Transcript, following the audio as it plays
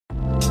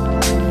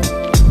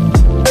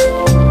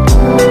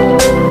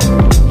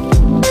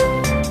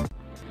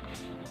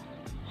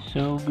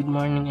Good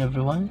morning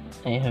everyone.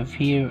 I have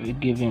here a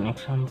given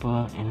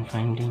example in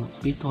finding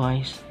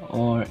bitwise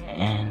OR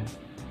and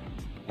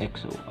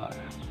XOR.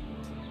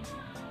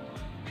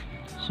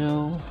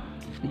 So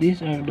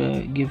these are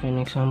the given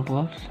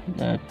examples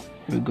that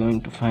we're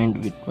going to find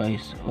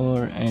bitwise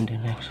OR and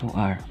an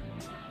XOR.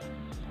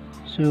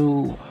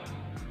 So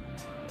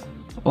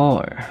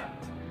OR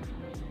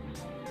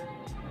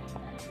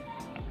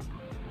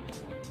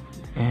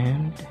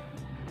and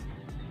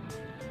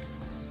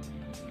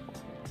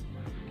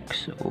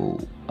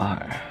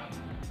XOR.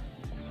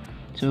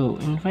 So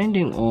in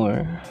finding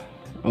OR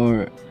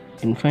or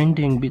in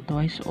finding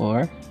bitwise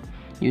OR,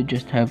 you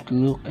just have to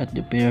look at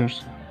the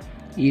pairs.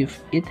 If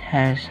it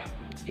has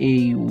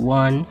a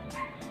 1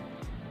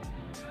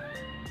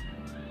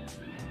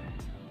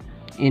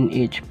 in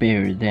each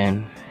pair,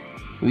 then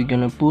we're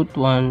gonna put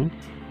 1,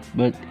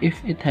 but if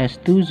it has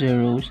 2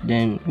 zeros,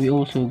 then we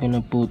also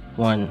gonna put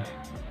 1.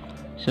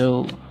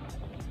 So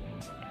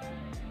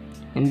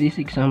in this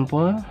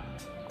example,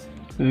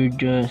 we're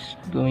just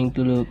going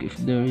to look if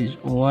there is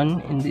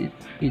 1 in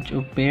each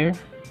of pair,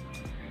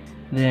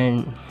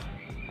 then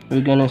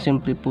we're gonna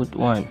simply put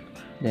 1.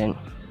 Then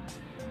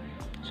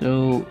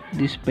so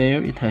this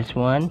pair it has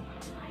 1,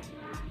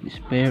 this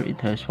pair it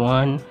has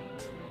 1,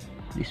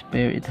 this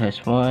pair it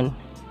has 1,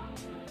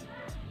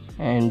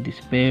 and this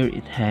pair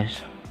it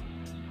has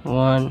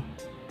 1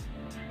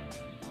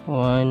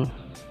 1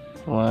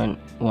 1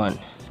 1.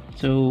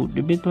 So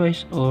the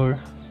bitwise OR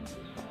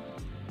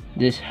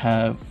this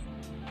have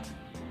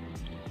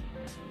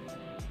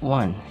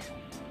 1.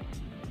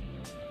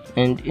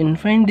 And in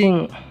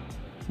finding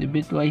the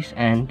bitwise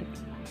AND,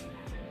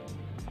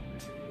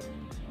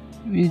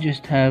 we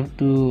just have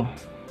to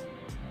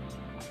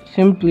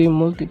simply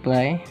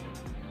multiply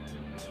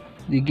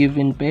the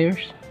given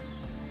pairs,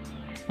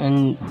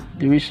 and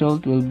the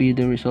result will be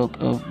the result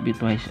of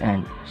bitwise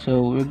AND.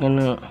 So we're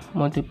gonna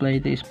multiply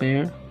this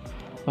pair.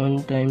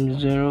 1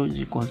 times 0 is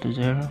equal to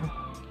 0,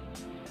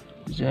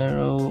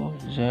 0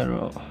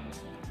 0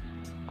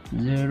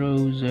 0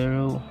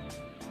 0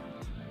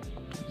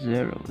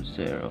 0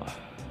 0.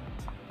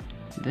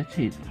 That's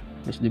it.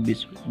 That's the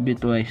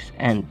bitwise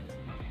AND.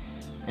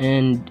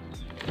 And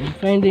in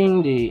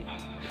finding the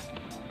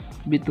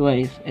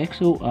bitwise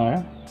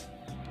XOR,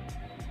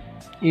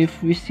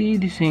 if we see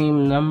the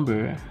same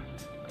number,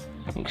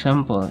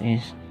 example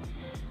is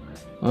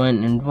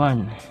 1 and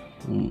 1,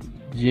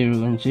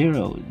 0 and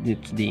 0,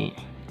 that's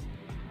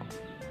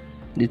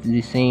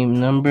the same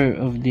number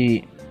of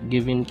the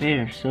given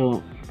pair,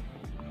 so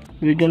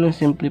we're gonna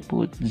simply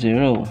put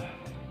 0.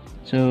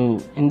 So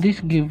in this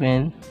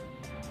given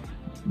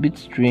bit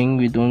string,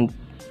 we don't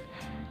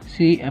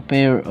see a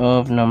pair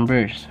of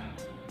numbers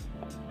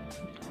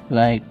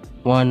like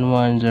 1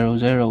 1 0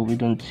 0. We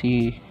don't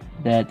see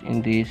that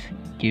in this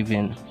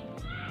given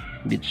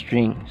bit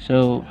string.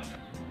 So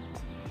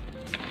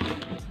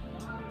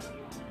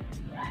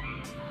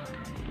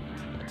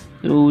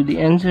the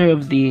answer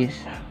of this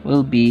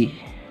will be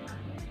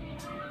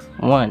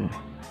 1,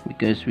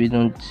 because we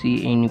don't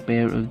see any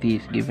pair of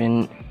these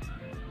given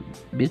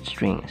bit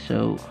string.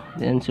 So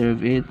the answer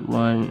of it,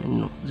 1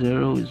 and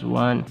 0 is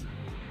 1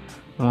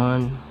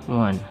 1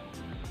 1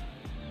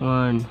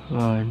 1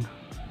 1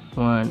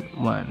 1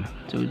 1.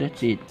 So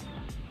that's it.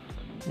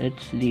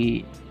 That's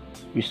the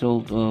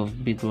result of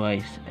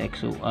bitwise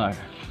XOR.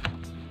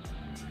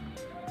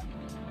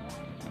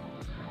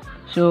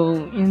 So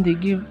in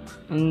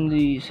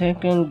the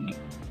second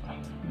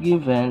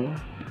given,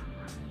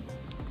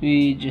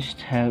 we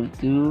just have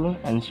to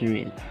answer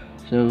it.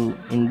 So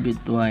in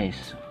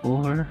bitwise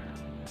OR,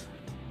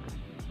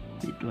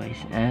 bitwise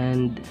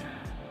AND,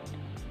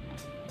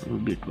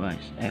 and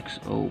bitwise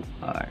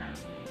XOR.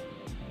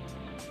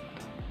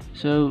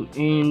 So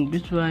in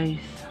bitwise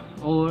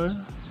OR,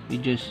 we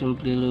just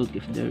simply look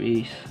if there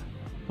is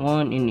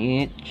 1 in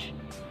each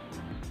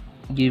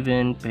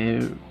given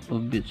pair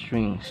of bit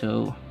string.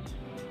 So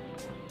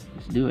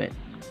let's do it.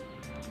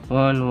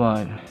 1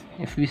 1.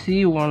 If we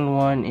see 1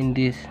 1 in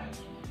this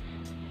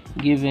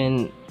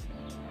given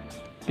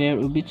pair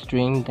of bit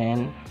string,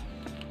 then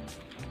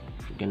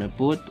we're gonna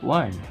put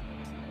 1.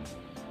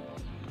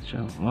 So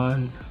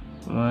 1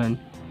 1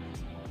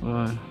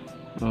 1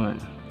 1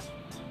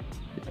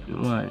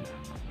 1.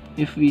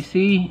 If we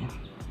see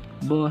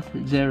both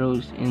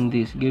zeros in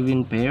this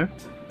given pair,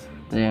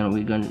 then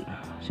we're gonna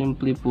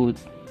simply put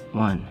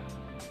 1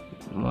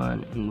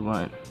 1 and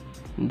 1,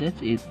 and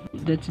that's it.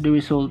 That's the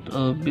result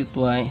of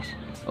bitwise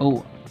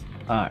OR.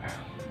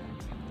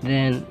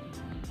 Then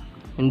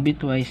in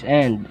bitwise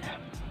AND,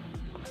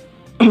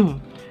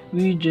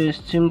 we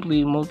just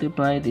simply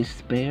multiply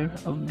this pair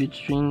of bit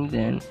string,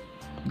 then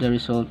the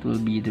result will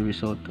be the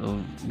result of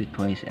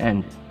bitwise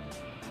AND.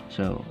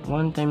 So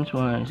 1 times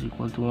 1 is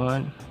equal to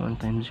 1, 1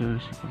 times 0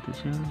 is equal to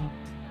 0,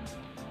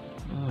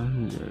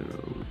 1 0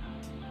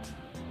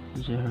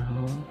 0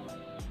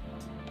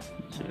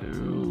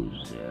 0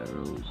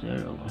 0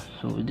 0.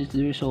 So this is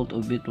the result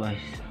of bitwise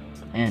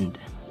AND.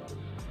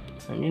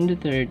 And in the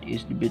third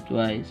is the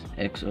bitwise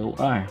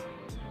XOR.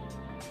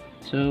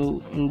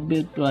 So in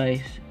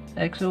bitwise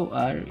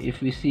XOR,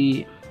 if we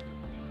see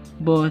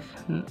both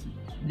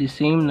the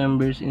same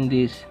numbers in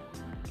this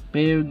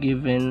pair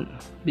given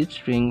bit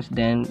strings,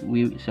 then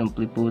we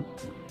simply put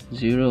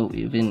 0,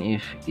 even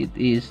if it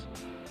is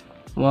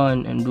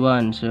 1 and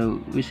 1,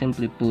 so we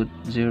simply put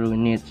 0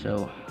 in it.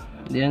 So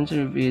the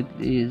answer of it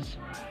is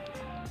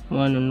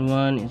 1 and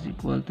 1 is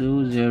equal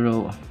to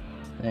 0,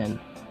 then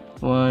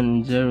 1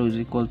 and 0 is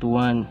equal to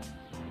 1,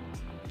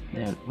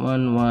 then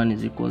 1 1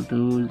 is equal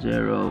to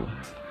 0,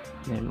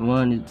 then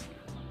 1 is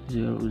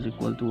 0 is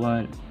equal to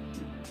 1,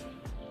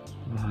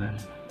 1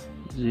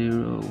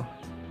 0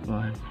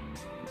 1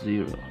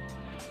 0,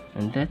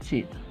 and that's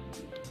it.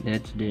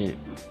 That's the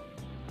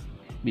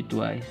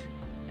bitwise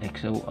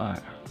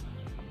XOR.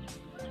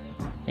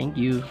 Thank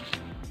you.